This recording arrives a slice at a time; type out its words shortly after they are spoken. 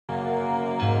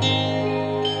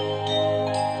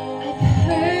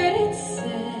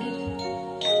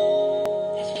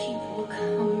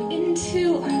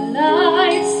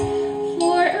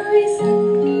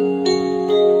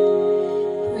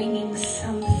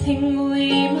something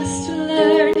we must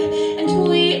learn, and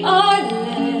we are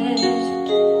led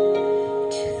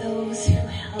to those who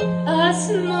help us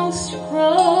most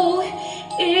grow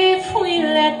if we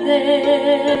let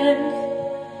them,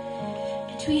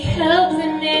 and we help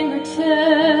them in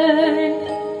return.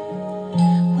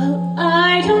 Well,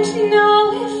 I don't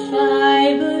know if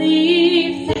I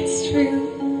believe that's true,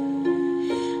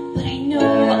 but I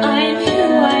know I'm who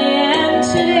I am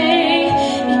today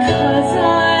because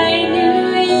I knew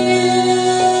you.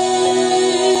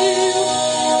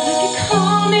 Like a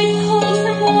comet pulled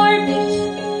from orbit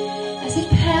as it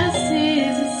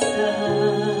passes the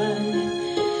sun,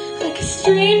 like a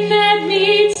stream that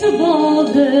meets a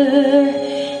boulder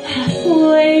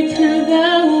halfway through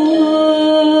the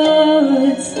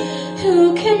woods. Who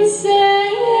can say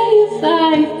if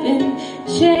I've been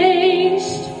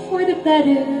changed for the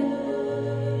better?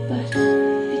 But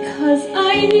because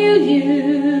I knew you,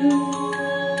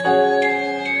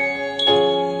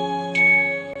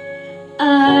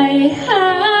 I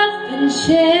have been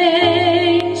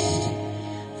changed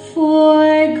for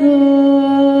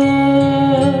good.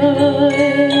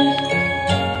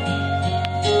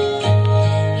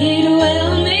 It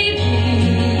well may be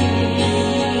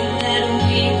that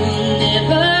we will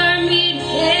never meet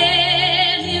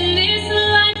again in this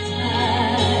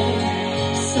lifetime.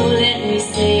 So let me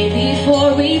say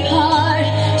before we part,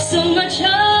 so much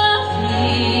of me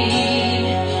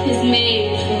is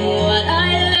made from what I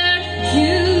learned from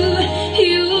you.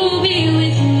 You'll be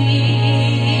with me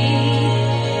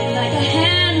like a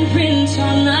handprint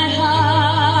on my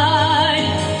heart.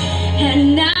 And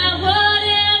now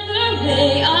whatever way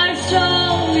our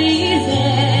stories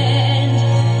end,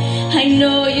 I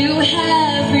know you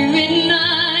have rewritten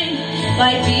mine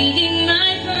by being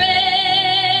my friend.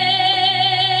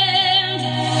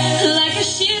 Like a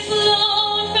ship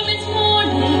blown from its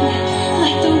morning,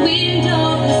 like the wind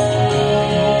of the sea,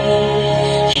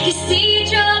 like a sea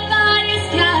dropped by a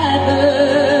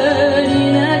skybird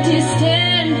in a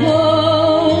distant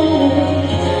boat.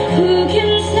 Who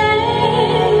can say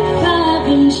if I've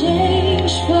been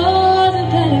changed for the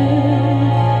better?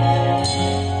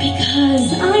 Because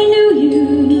I knew you,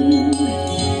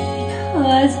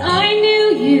 because I knew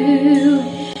you,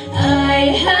 I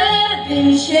have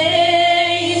been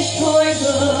changed for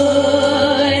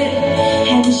good.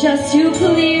 And just to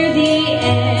clear the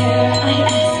air, I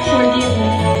ask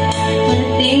forgiveness for the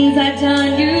things I've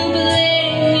done you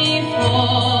blame me for.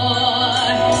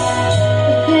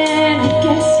 But then I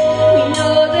guess we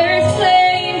know there's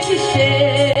plenty to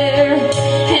share,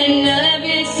 and none of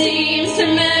it seems to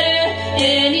matter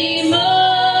anymore.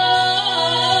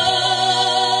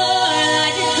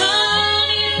 Like a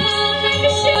comet pulled from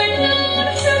the shore, blown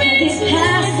from its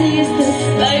passes the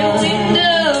by a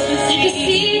window, like a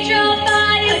sea dropped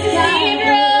by a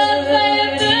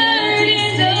bird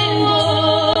in the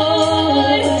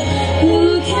wood. Who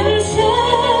can say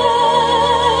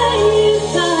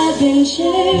if I've been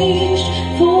changed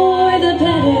for the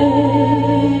better?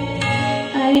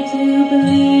 I do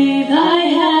believe I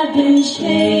have been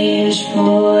changed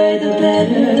for the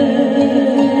better.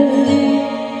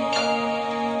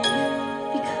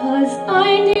 Because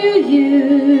I knew you,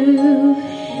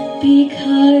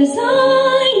 because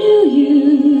I knew you,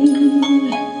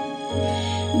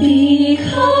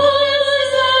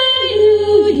 because I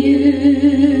knew you,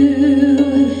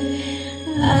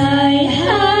 I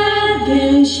have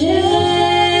been changed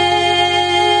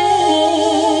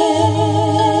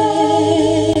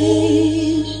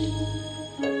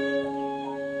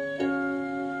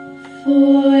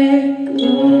for good.